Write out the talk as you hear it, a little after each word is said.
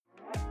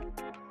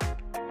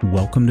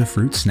Welcome to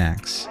Fruit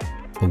Snacks,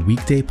 a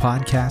weekday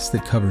podcast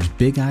that covers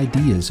big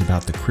ideas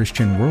about the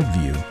Christian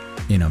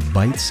worldview in a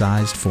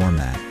bite-sized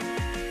format.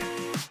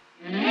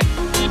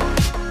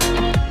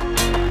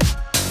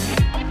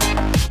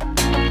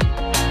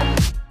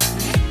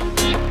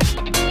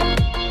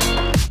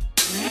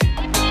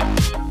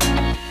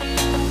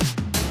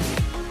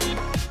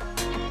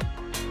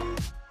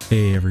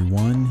 Hey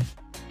everyone,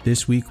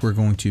 this week we're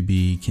going to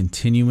be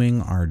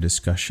continuing our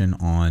discussion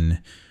on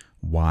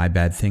why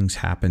bad things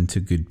happen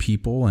to good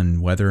people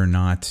and whether or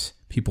not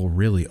people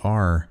really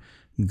are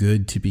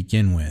good to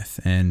begin with.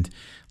 And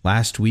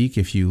last week,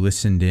 if you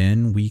listened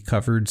in, we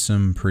covered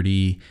some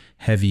pretty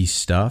heavy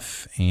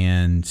stuff,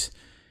 and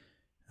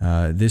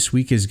this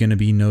week is going to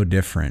be no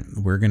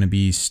different. We're going to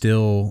be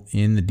still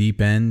in the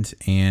deep end,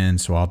 and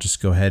so I'll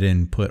just go ahead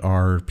and put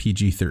our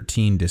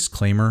PG-13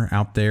 disclaimer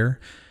out there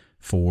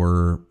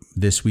for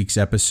this week's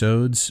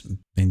episodes.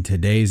 And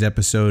today's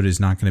episode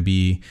is not going to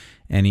be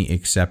any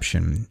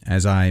exception.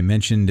 As I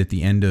mentioned at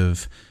the end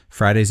of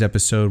Friday's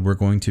episode, we're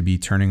going to be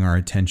turning our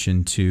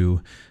attention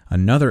to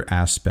another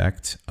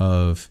aspect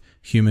of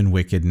human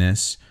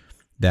wickedness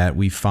that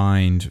we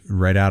find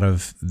right out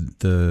of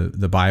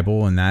the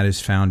Bible, and that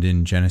is found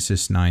in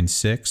Genesis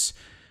 9:6,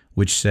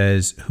 which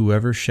says,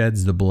 "Whoever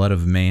sheds the blood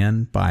of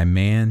man, by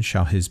man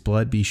shall his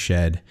blood be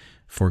shed,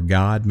 for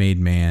God made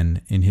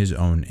man in his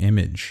own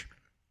image."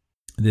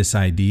 This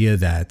idea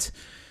that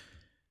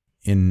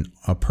in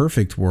a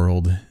perfect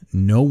world,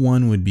 no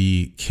one would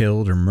be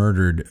killed or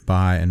murdered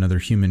by another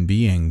human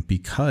being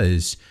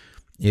because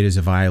it is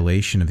a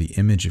violation of the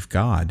image of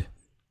God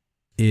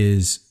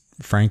is,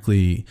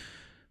 frankly,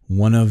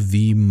 one of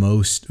the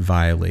most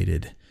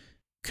violated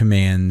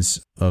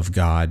commands of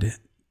God.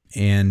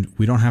 And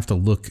we don't have to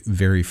look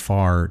very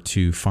far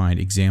to find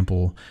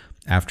example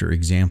after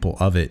example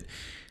of it.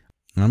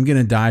 I'm going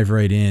to dive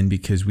right in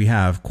because we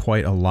have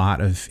quite a lot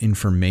of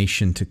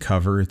information to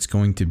cover. It's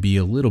going to be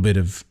a little bit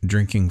of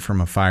drinking from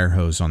a fire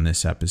hose on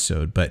this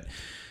episode, but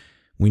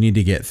we need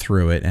to get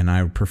through it, and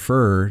I would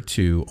prefer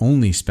to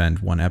only spend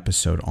one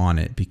episode on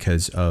it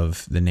because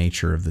of the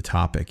nature of the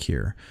topic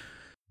here.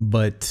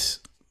 But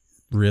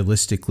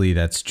realistically,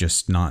 that's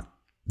just not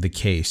the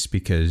case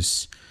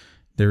because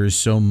there is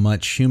so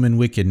much human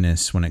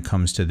wickedness when it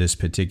comes to this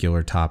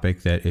particular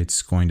topic that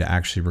it's going to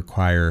actually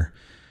require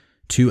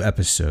 2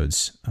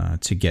 episodes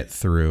to get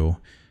through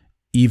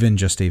even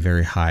just a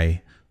very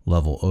high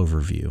level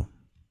overview.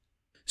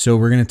 So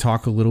we're going to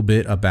talk a little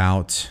bit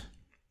about,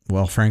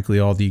 well, frankly,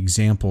 all the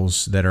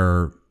examples that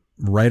are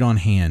right on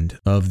hand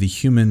of the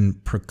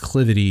human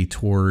proclivity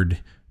toward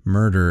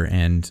murder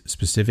and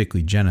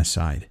specifically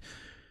genocide.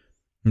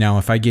 Now,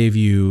 if I gave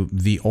you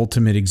the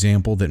ultimate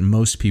example that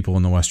most people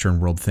in the Western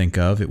world think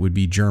of, it would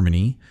be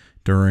Germany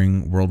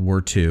during World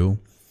War II.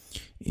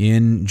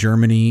 In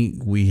Germany,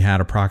 we had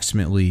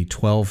approximately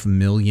 12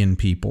 million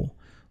people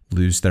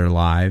lose their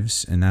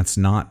lives, and that's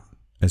not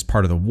as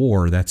part of the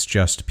war. That's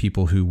just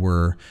people who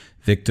were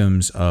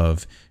victims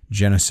of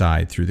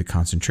genocide through the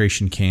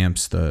concentration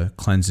camps, the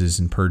cleanses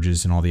and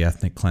purges, and all the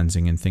ethnic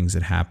cleansing and things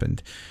that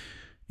happened.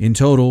 In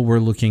total, we're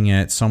looking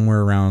at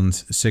somewhere around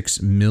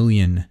 6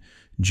 million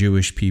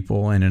Jewish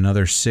people and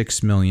another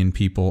 6 million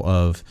people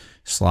of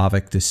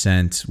Slavic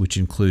descent, which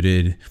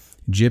included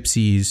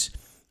gypsies,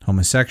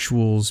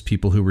 homosexuals,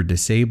 people who were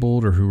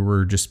disabled or who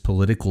were just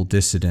political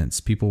dissidents.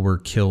 People were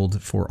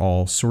killed for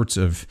all sorts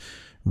of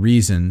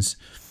reasons.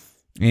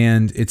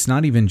 And it's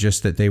not even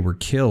just that they were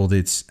killed,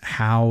 it's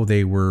how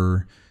they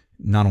were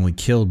not only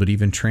killed, but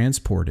even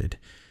transported.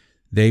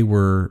 They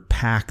were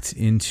packed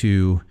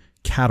into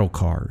cattle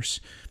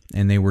cars,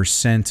 and they were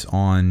sent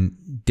on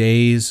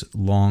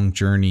days-long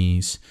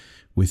journeys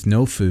with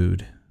no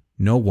food,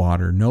 no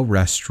water, no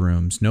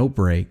restrooms, no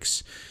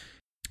breaks.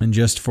 And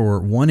just for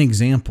one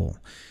example,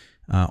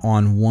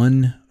 on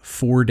one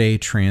 4-day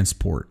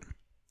transport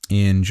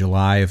in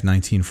July of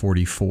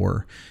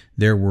 1944,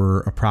 there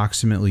were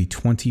approximately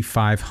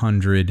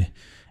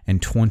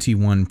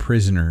 2,521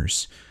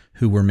 prisoners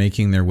who were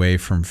making their way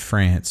from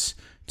France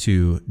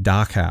to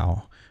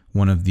Dachau,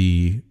 one of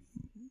the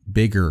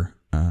bigger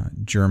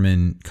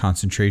German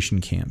concentration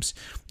camps.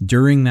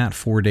 During that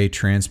 4-day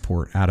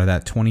transport, out of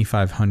that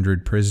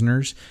 2,500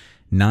 prisoners,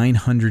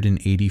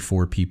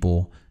 984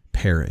 people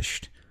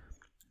perished.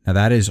 Now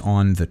that is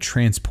on the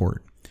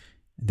transport.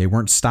 They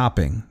weren't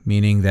stopping,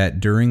 meaning that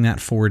during that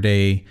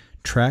 4-day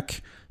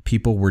trek,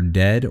 people were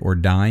dead or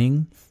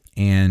dying,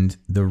 and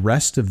the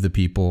rest of the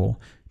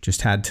people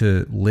just had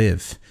to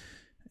live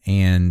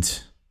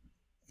and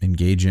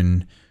engage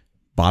in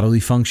bodily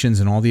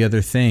functions and all the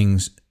other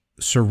things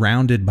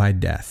surrounded by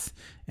death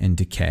and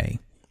decay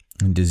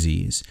and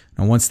disease.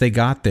 Now once they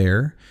got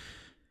there,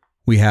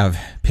 we have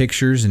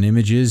pictures and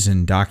images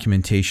and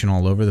documentation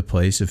all over the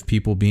place of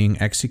people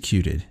being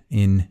executed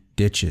in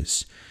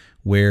ditches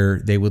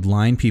where they would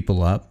line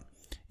people up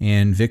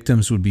and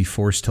victims would be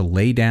forced to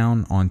lay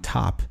down on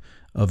top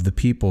of the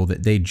people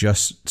that they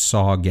just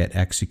saw get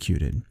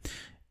executed.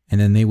 And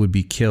then they would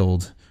be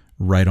killed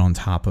right on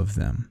top of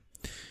them.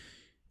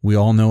 We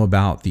all know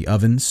about the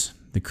ovens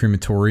the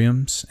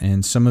crematoriums,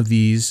 and some of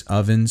these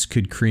ovens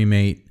could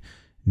cremate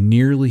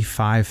nearly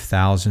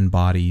 5,000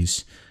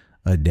 bodies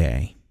a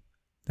day.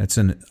 That's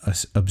an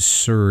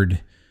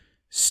absurd,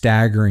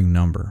 staggering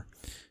number.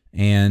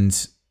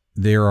 And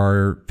there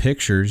are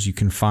pictures, you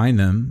can find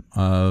them,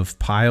 of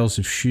piles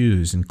of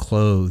shoes and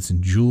clothes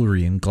and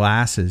jewelry and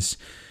glasses.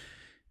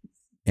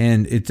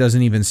 And it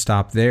doesn't even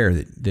stop there.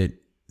 That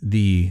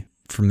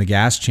from the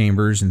gas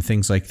chambers and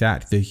things like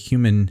that, the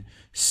human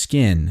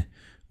skin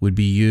would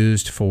be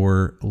used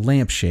for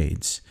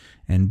lampshades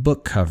and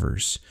book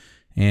covers.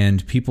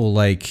 And people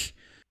like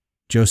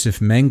Joseph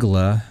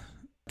Mengele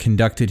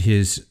conducted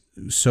his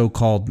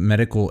so-called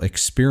medical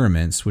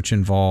experiments, which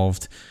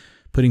involved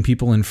putting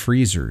people in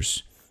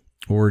freezers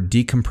or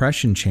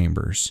decompression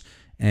chambers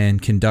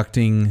and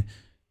conducting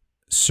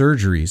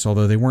surgeries,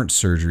 although they weren't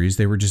surgeries,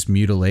 they were just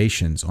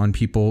mutilations on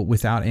people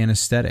without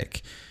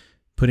anesthetic,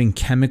 putting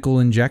chemical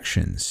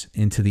injections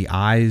into the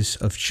eyes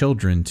of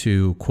children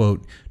to,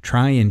 quote,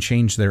 try and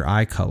change their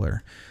eye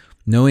color.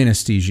 No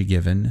anesthesia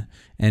given,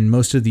 and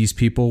most of these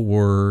people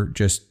were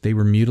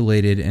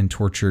mutilated and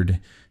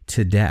tortured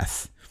to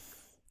death,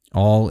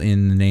 all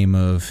in the name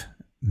of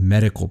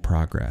medical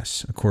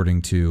progress,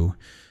 according to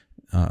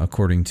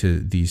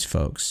these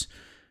folks.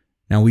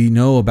 Now, we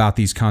know about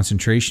these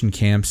concentration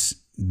camps.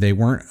 They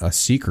weren't a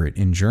secret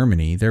in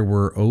Germany. There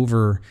were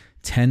over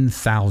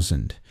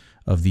 10,000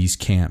 of these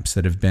camps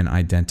that have been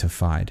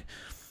identified,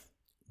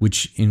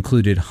 which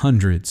included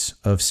hundreds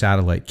of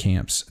satellite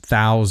camps,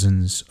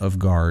 thousands of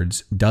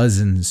guards,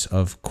 dozens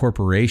of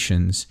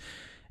corporations,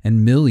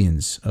 and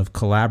millions of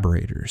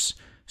collaborators.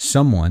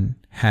 Someone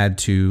had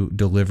to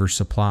deliver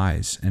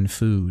supplies and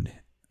food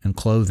and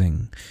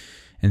clothing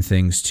and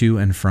things to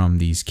and from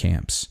these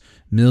camps.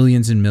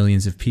 Millions and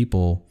millions of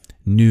people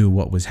knew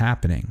what was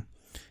happening,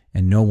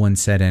 and no one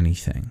said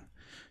anything.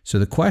 So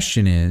the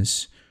question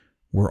is,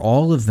 were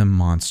all of them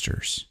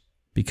monsters?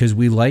 Because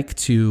we like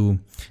to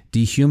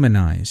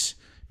dehumanize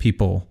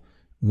people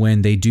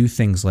when they do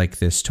things like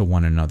this to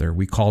one another.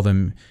 We call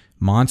them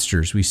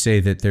monsters. We say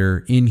that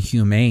they're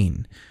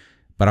inhumane.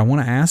 But I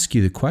want to ask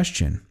you the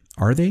question,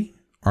 are they?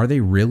 Are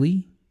they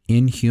really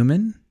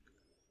inhuman?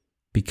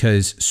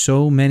 Because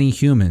so many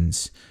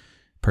humans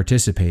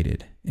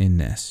participated in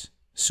this.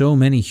 So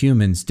many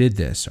humans did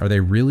this. Are they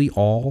really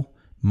all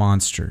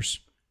monsters?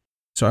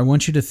 So I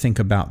want you to think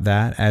about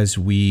that as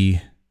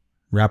we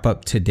wrap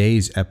up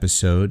today's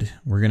episode.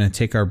 We're going to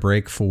take our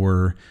break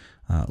for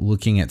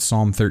looking at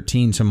Psalm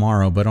 13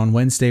 tomorrow, but on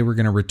Wednesday we're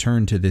going to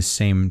return to this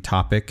same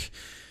topic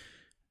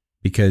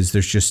because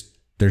there's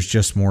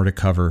just more to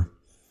cover.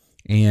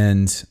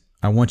 And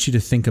I want you to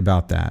think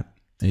about that,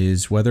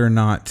 is whether or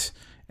not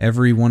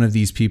every one of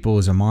these people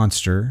is a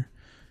monster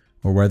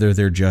or whether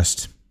they're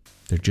just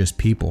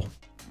people.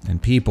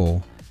 And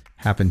people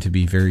happen to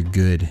be very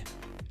good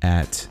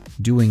at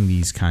doing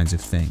these kinds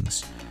of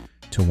things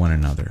to one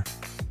another.